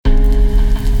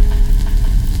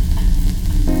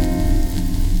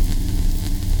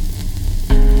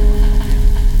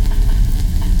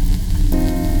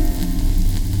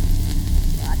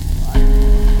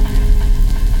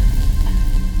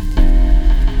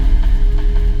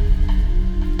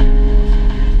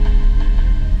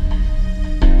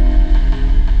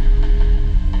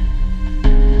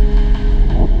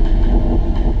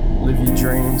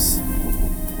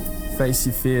Face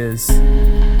your fears,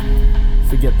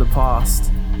 forget the past,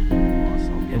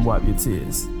 and wipe your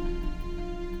tears.